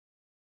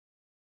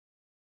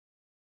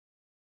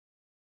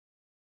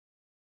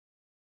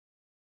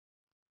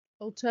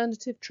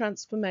Alternative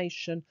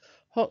Transformation,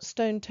 Hot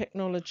Stone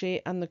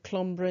Technology and the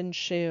Clonbrin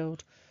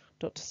Shield,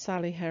 Dr.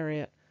 Sally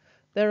Herriett.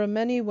 There are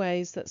many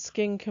ways that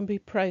skin can be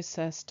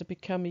processed to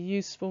become a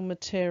useful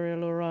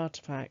material or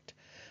artefact.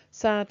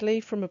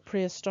 Sadly, from a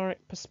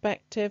prehistoric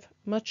perspective,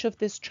 much of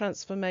this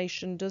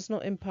transformation does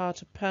not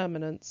impart a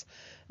permanence,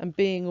 and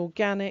being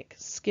organic,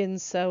 skin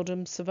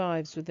seldom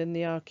survives within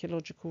the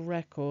archaeological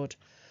record.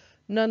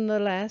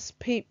 Nonetheless,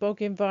 peat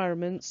bog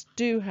environments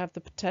do have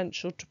the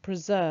potential to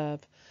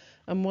preserve,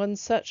 and one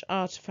such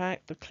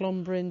artefact, the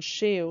Clonbrin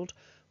Shield,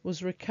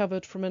 was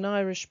recovered from an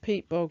Irish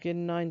peat bog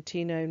in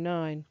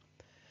 1909.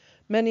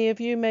 Many of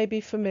you may be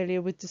familiar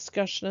with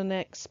discussion and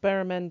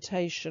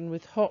experimentation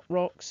with hot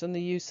rocks and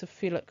the use of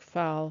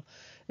Fulacht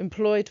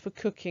employed for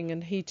cooking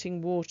and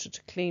heating water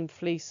to clean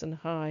fleece and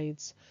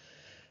hides.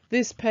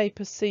 This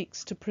paper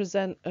seeks to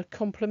present a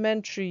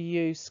complementary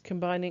use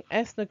combining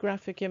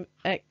ethnographic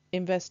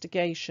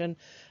investigation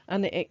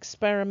and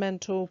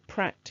experimental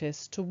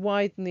practice to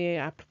widen the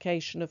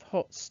application of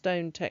hot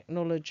stone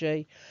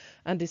technology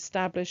and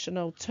establish an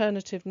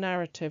alternative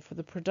narrative for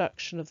the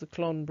production of the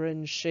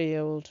Clonbrin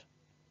Shield.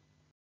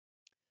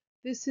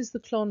 This is the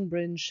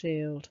Clonbrin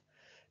Shield,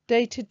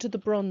 dated to the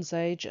Bronze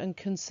Age and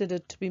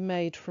considered to be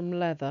made from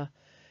leather.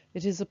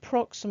 It is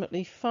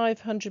approximately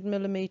 500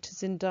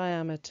 mm in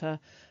diameter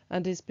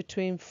and is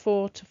between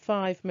 4 to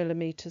 5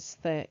 mm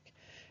thick.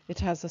 It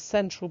has a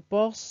central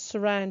boss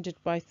surrounded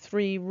by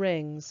 3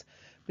 rings.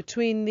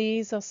 Between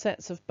these are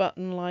sets of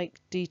button-like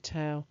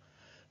detail.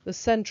 The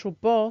central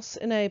boss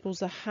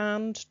enables a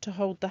hand to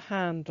hold the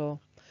handle.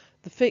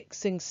 The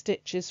fixing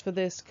stitches for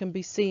this can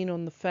be seen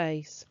on the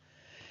face.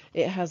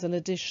 It has an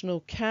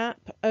additional cap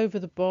over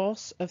the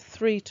boss of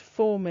 3 to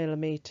 4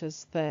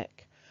 mm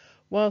thick.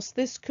 Whilst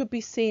this could be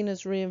seen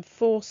as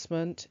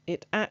reinforcement,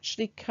 it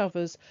actually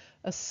covers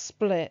a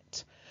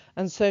split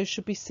and so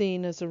should be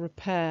seen as a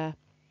repair.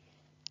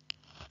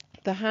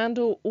 The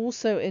handle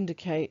also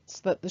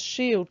indicates that the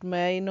shield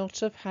may not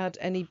have had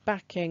any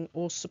backing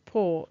or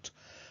support,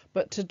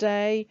 but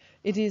today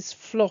it is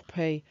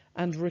floppy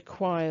and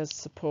requires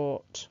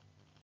support.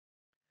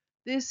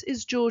 This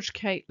is George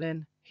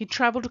Catlin. He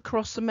travelled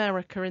across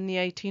America in the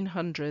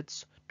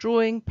 1800s,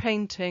 drawing,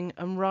 painting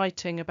and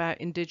writing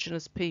about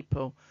indigenous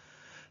people.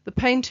 The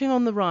painting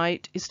on the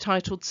right is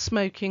titled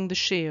Smoking the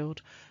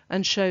Shield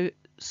and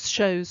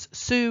shows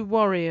Sioux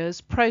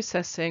warriors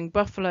processing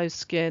buffalo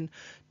skin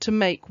to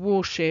make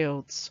war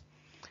shields.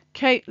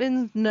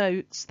 Catlin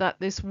notes that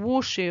this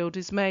war shield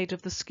is made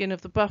of the skin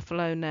of the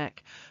buffalo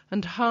neck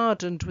and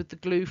hardened with the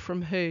glue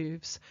from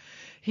hooves.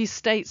 He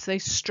states they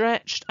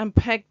stretched and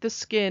pegged the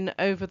skin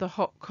over the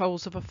hot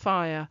coals of a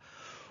fire,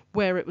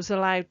 where it was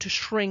allowed to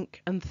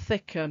shrink and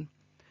thicken.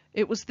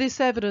 It was this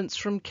evidence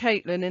from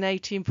Catlin in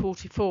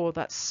 1844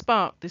 that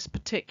sparked this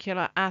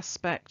particular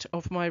aspect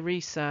of my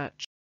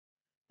research.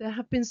 There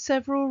have been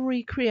several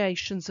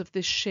recreations of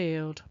this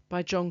shield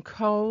by John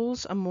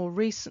Coles and more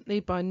recently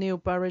by Neil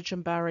Burridge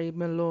and Barry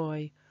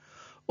Malloy.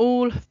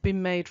 All have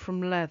been made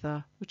from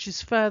leather, which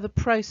is further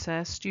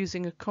processed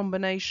using a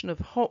combination of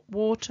hot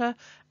water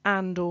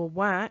and/or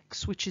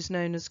wax, which is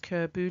known as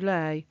coeur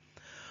brûlée.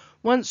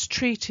 Once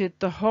treated,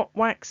 the hot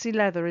waxy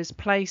leather is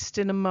placed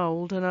in a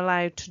mould and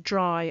allowed to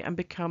dry and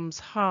becomes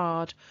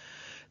hard.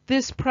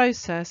 This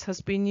process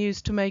has been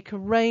used to make a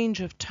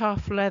range of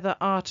tough leather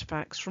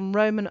artefacts from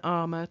Roman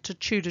armour to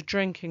Tudor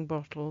drinking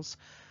bottles.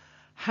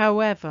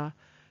 However,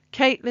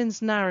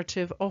 Catlin's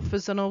narrative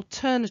offers an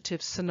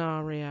alternative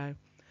scenario.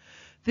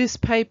 This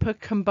paper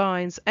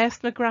combines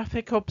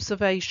ethnographic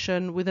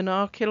observation with an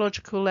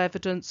archaeological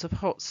evidence of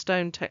hot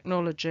stone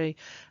technology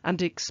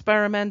and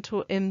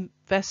experimental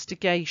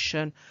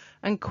investigation,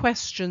 and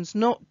questions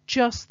not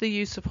just the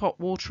use of hot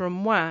water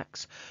and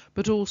wax,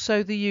 but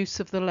also the use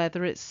of the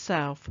leather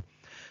itself.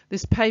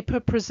 This paper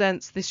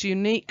presents this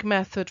unique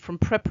method from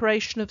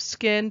preparation of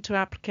skin to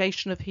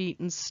application of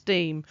heat and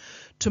steam,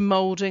 to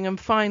moulding and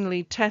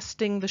finally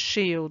testing the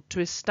shield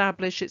to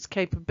establish its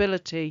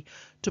capability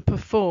to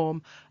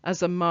perform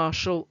as a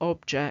martial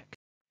object.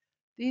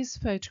 These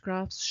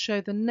photographs show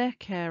the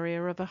neck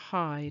area of a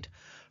hide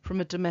from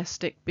a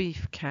domestic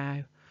beef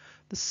cow.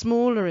 The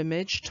smaller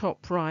image,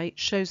 top right,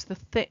 shows the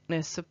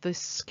thickness of this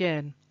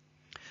skin.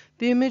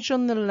 The image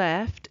on the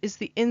left is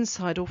the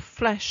inside or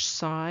flesh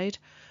side,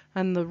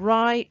 and the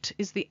right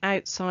is the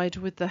outside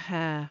with the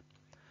hair.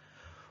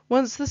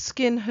 Once the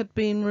skin had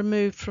been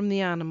removed from the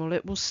animal,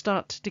 it will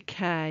start to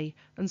decay,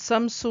 and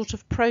some sort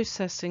of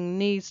processing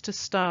needs to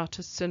start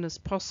as soon as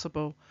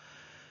possible.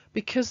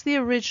 Because the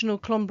original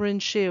Clonbrin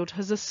Shield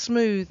has a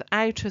smooth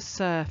outer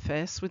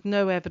surface with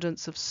no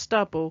evidence of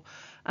stubble,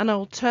 an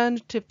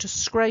alternative to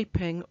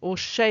scraping or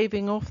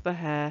shaving off the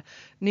hair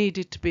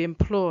needed to be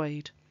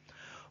employed.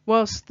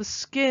 Whilst the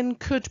skin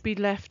could be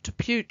left to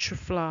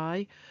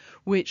putrefy,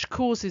 which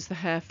causes the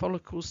hair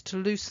follicles to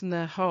loosen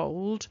their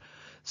hold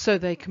so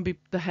the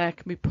hair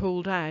can be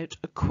pulled out,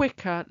 a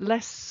quicker,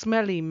 less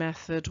smelly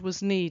method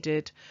was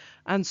needed,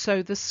 and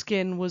so the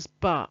skin was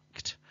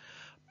bucked.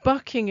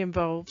 Bucking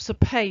involves a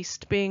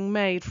paste being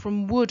made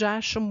from wood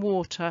ash and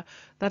water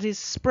that is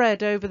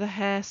spread over the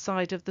hair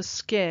side of the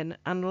skin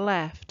and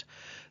left.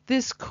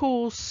 This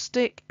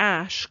caustic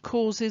ash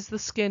causes the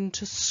skin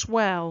to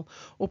swell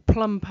or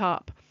plump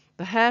up,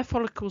 the hair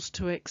follicles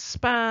to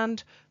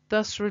expand,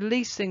 thus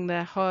releasing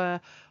their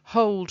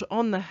hold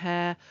on the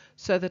hair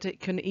so that it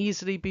can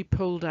easily be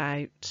pulled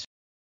out.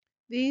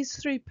 These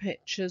three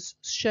pictures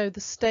show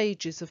the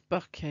stages of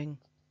bucking.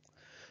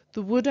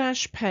 The wood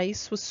ash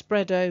paste was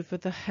spread over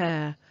the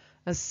hair,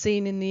 as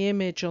seen in the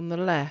image on the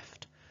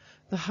left.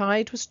 The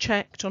hide was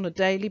checked on a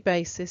daily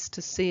basis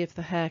to see if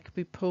the hair could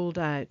be pulled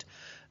out,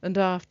 and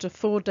after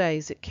 4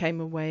 days it came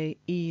away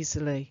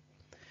easily.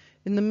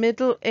 In the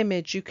middle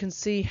image you can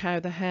see how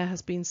the hair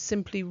has been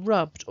simply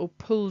rubbed or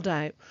pulled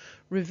out,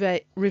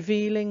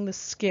 revealing the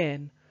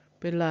skin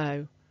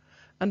below.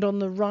 And on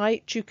the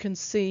right you can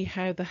see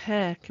how the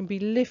hair can be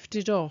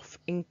lifted off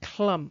in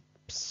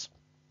clumps.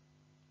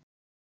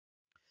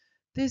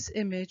 This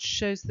image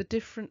shows the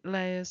different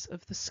layers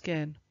of the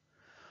skin.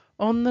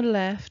 On the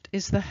left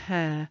is the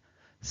hair,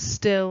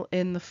 still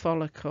in the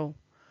follicle.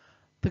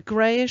 The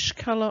greyish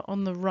colour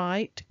on the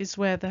right is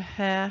where the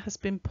hair has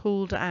been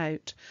pulled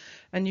out,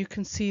 and you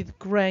can see the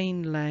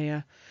grain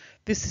layer.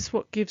 This is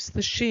what gives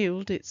the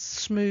shield its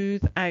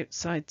smooth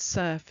outside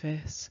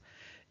surface.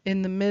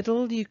 In the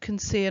middle you can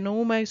see an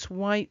almost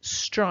white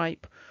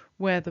stripe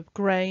where the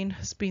grain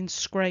has been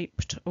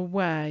scraped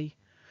away.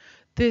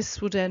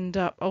 This would end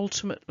up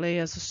ultimately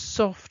as a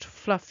soft,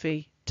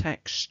 fluffy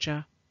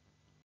texture.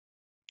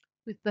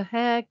 With the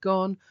hair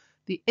gone,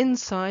 the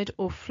inside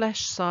or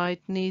flesh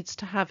side needs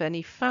to have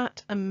any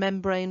fat and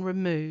membrane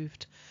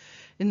removed.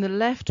 In the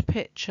left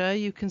picture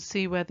you can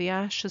see where the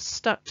ash has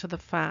stuck to the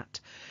fat.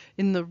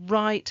 In the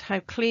right, how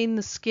clean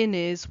the skin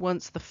is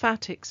once the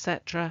fat,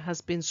 etc.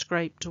 has been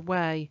scraped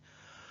away.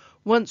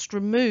 Once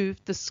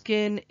removed, the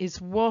skin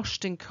is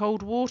washed in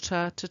cold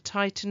water to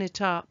tighten it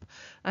up,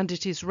 and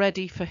it is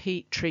ready for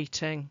heat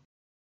treating.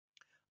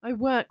 I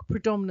work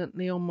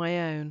predominantly on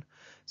my own,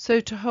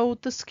 so to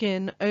hold the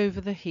skin over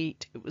the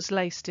heat it was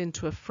laced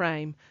into a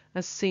frame,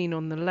 as seen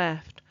on the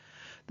left.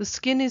 The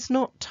skin is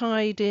not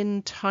tied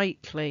in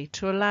tightly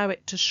to allow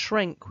it to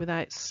shrink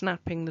without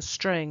snapping the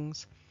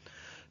strings.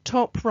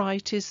 Top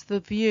right is the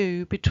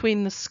view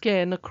between the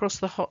skin across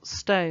the hot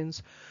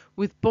stones,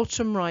 with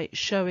bottom right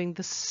showing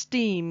the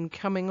steam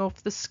coming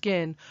off the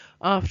skin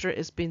after it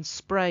has been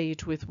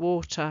sprayed with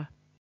water.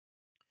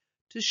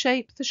 To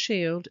shape the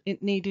shield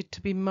it needed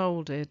to be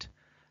moulded.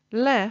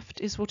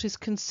 Left is what is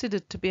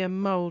considered to be a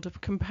mould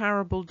of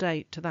comparable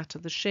date to that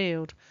of the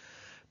shield.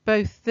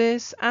 Both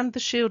this and the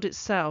shield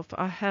itself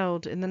are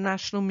held in the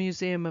National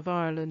Museum of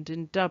Ireland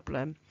in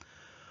Dublin.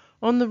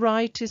 On the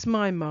right is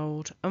my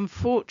mould.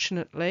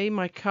 Unfortunately,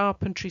 my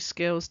carpentry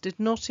skills did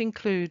not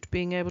include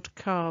being able to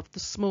carve the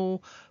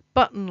small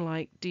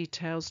button-like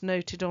details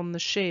noted on the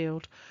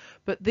shield,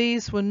 but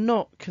these were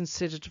not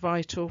considered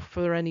vital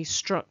for any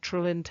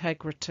structural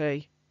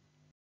integrity.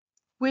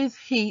 With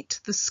heat,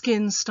 the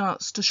skin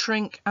starts to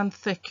shrink and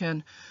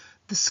thicken.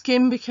 The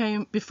skin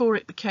before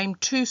it became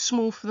too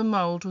small for the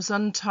mould, was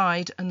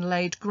untied and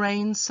laid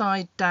grain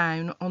side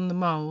down on the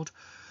mould.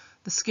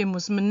 The skin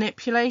was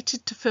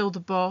manipulated to fill the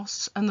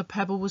boss, and the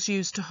pebble was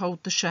used to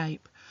hold the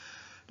shape.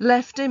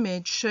 Left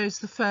image shows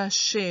the first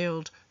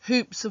shield.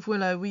 Hoops of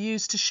willow were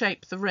used to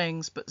shape the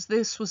rings, but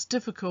this was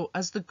difficult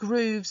as the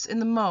grooves in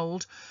the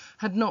mould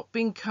had not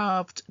been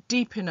carved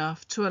deep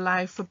enough to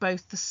allow for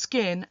both the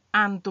skin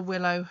and the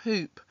willow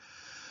hoop.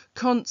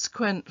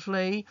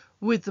 Consequently,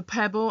 with the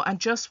pebble and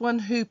just one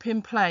hoop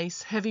in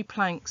place, heavy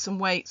planks and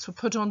weights were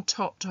put on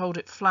top to hold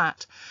it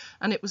flat,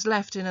 and it was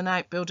left in an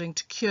outbuilding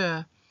to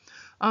cure.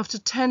 After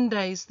 10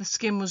 days the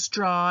skin was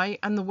dry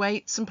and the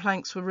weights and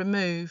planks were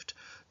removed.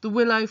 The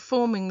willow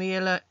forming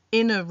the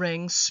inner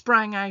ring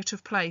sprang out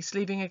of place,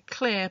 leaving a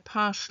clear,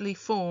 partially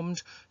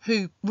formed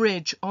hoop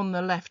ridge on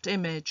the left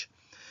image.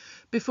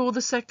 Before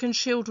the second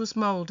shield was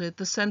moulded,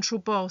 the central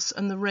boss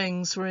and the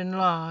rings were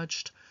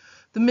enlarged.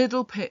 The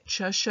middle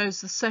picture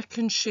shows the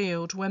second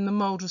shield when the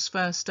mould was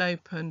first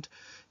opened.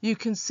 You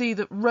can see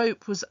that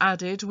rope was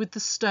added with the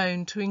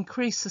stone to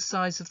increase the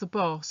size of the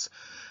boss,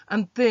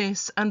 and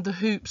this and the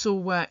hoops all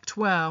worked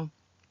well.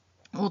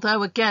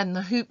 Although again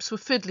the hoops were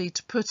fiddly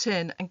to put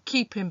in and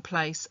keep in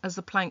place as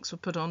the planks were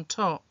put on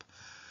top.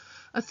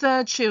 A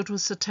third shield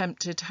was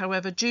attempted,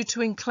 however, due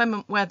to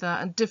inclement weather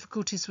and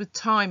difficulties with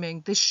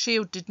timing, this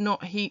shield did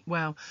not heat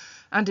well,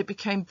 and it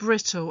became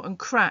brittle and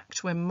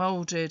cracked when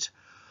moulded.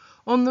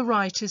 On the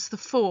right is the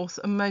fourth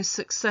and most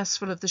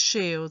successful of the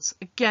shields.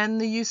 Again,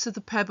 the use of the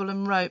pebble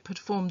and rope had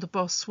formed the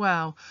boss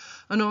well,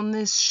 and on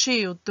this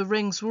shield the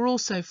rings were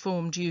also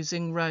formed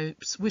using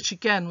ropes, which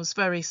again was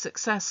very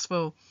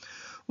successful.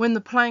 When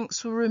the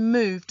planks were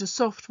removed, a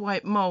soft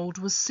white mould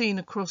was seen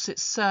across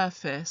its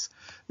surface.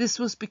 This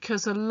was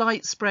because a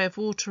light spray of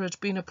water had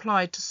been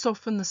applied to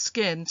soften the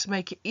skin to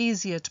make it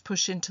easier to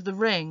push into the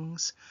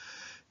rings.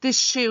 This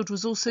shield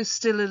was also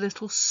still a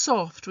little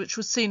soft, which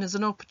was seen as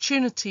an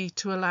opportunity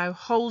to allow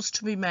holes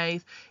to be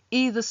made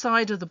either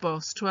side of the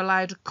boss to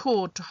allow a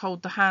cord to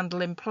hold the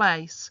handle in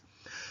place.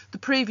 The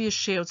previous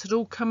shields had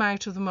all come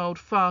out of the mould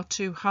far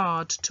too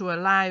hard to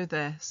allow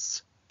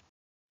this.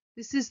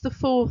 This is the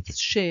fourth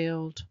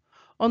shield.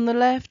 On the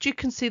left you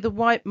can see the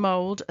white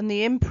mould and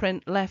the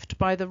imprint left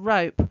by the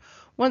rope.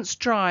 Once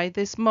dry,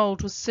 this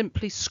mould was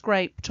simply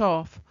scraped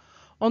off.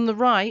 On the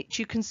right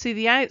you can see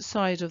the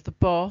outside of the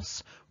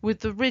boss with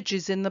the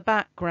ridges in the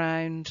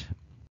background.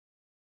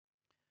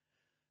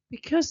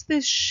 Because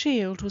this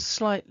shield was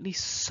slightly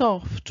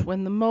soft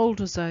when the mould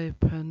was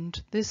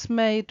opened, this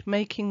made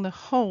making the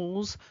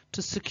holes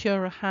to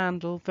secure a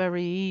handle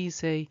very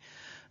easy,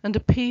 and a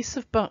piece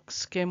of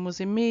buckskin was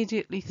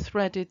immediately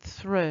threaded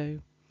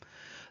through.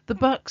 The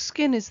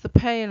buckskin is the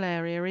pale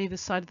area either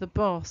side of the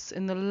boss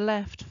in the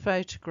left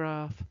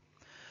photograph.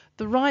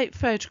 The right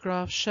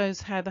photograph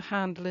shows how the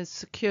handle is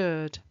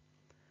secured.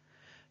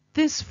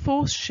 This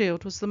fourth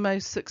shield was the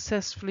most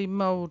successfully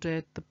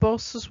moulded. The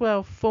boss was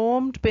well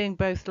formed, being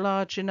both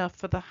large enough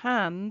for the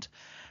hand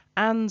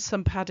and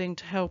some padding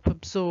to help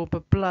absorb a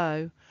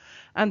blow,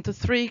 and the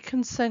three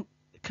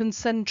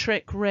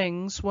concentric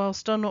rings,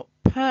 whilst are not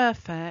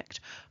perfect,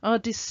 are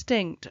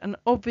distinct and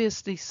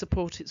obviously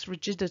support its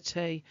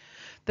rigidity.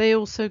 They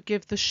also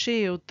give the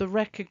shield the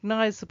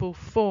recognisable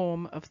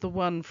form of the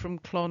one from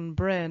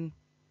Clonbrin.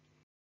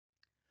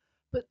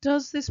 But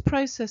does this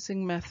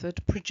processing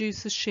method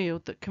produce a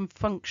shield that can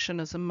function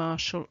as a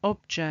martial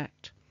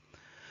object?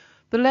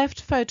 The left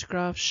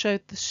photograph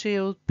showed the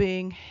shield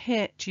being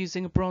hit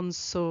using a bronze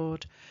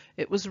sword.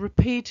 It was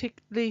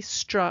repeatedly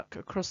struck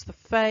across the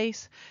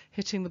face,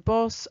 hitting the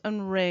boss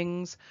and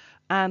rings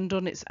and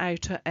on its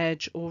outer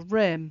edge or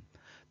rim.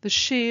 The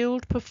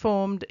shield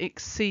performed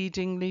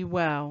exceedingly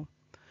well.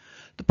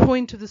 The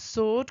point of the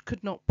sword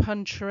could not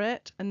puncture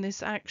it, and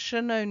this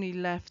action only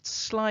left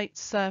slight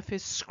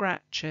surface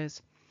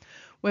scratches.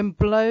 When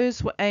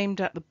blows were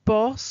aimed at the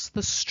boss,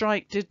 the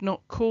strike did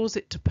not cause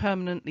it to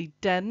permanently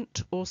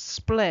dent or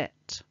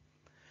split.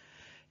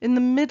 In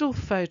the middle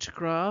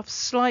photograph,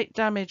 slight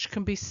damage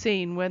can be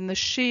seen when the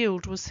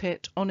shield was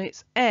hit on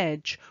its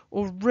edge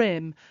or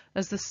rim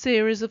as a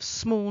series of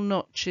small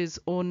notches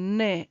or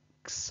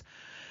nicks.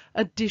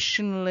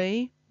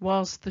 Additionally,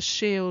 whilst the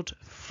shield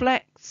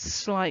flexed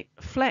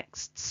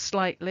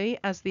slightly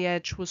as the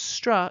edge was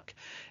struck,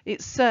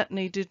 it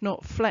certainly did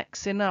not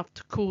flex enough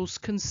to cause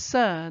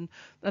concern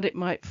that it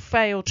might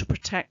fail to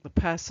protect the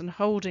person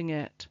holding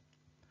it.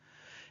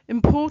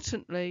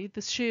 Importantly,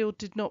 the shield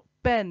did not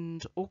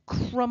bend or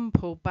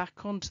crumple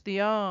back onto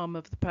the arm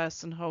of the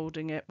person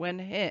holding it when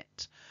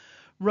hit.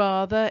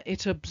 Rather,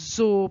 it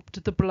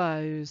absorbed the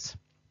blows.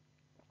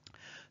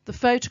 The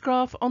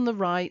photograph on the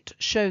right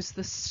shows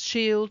the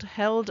shield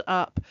held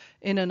up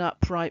in an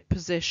upright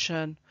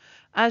position.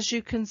 As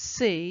you can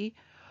see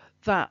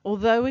that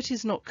although it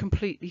is not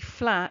completely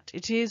flat,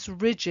 it is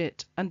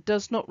rigid and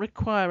does not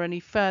require any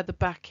further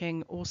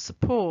backing or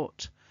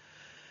support.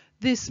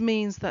 This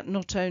means that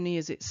not only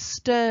is it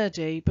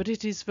sturdy, but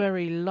it is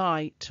very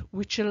light,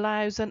 which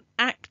allows an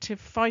active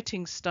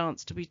fighting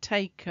stance to be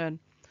taken.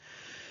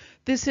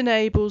 This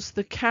enables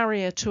the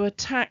carrier to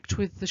attack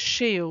with the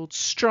shield,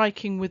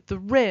 striking with the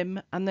rim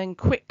and then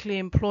quickly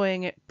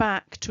employing it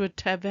back to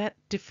a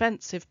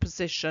defensive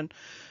position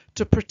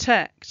to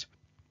protect.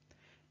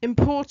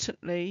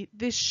 Importantly,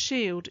 this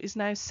shield is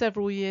now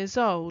several years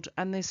old,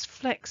 and this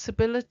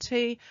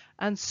flexibility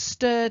and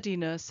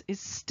sturdiness is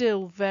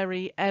still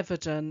very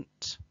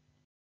evident.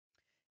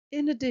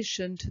 In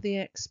addition to the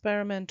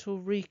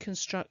experimental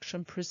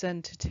reconstruction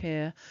presented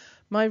here,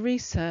 my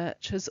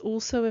research has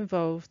also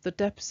involved the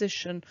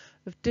deposition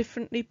of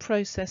differently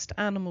processed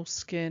animal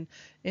skin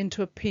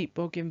into a peat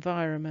bog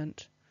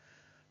environment,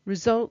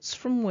 results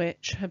from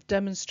which have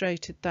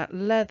demonstrated that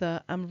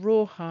leather and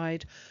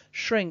rawhide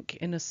shrink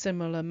in a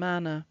similar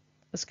manner,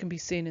 as can be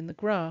seen in the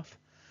graph.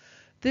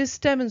 This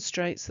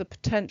demonstrates the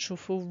potential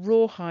for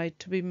rawhide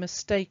to be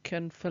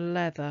mistaken for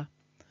leather.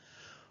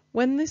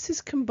 When this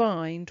is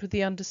combined with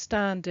the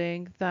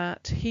understanding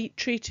that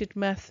heat-treated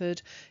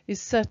method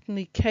is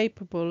certainly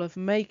capable of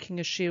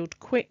making a shield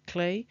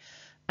quickly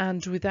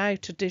and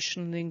without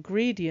additional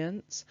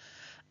ingredients,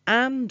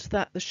 and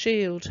that the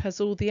shield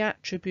has all the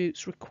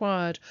attributes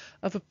required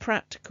of a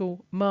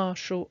practical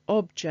martial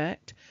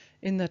object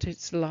in that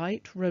it's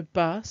light,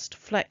 robust,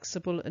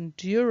 flexible and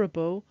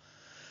durable,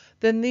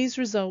 then these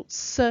results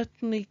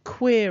certainly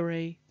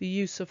query the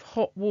use of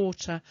hot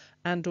water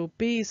and or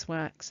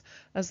beeswax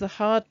as the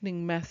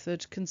hardening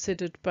method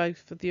considered both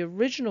for the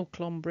original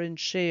Clonbrin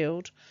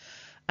shield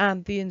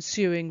and the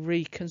ensuing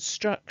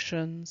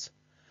reconstructions.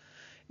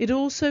 It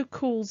also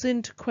calls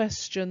into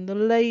question the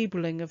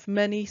labelling of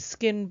many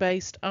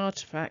skin-based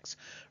artefacts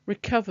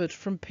recovered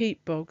from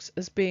peat bogs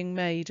as being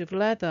made of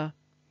leather.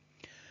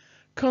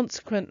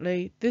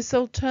 Consequently, this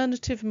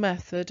alternative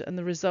method and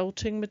the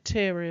resulting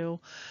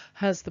material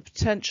has the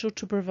potential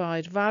to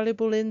provide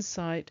valuable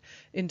insight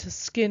into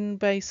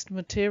skin-based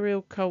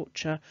material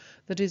culture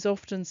that is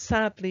often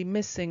sadly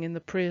missing in the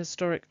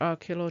prehistoric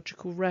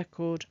archaeological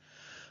record,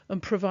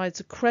 and provides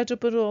a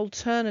credible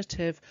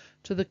alternative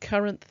to the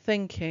current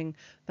thinking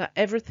that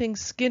everything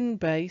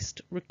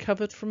skin-based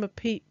recovered from a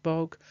peat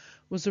bog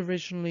was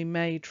originally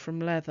made from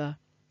leather.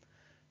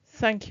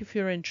 Thank you for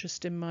your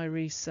interest in my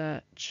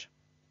research.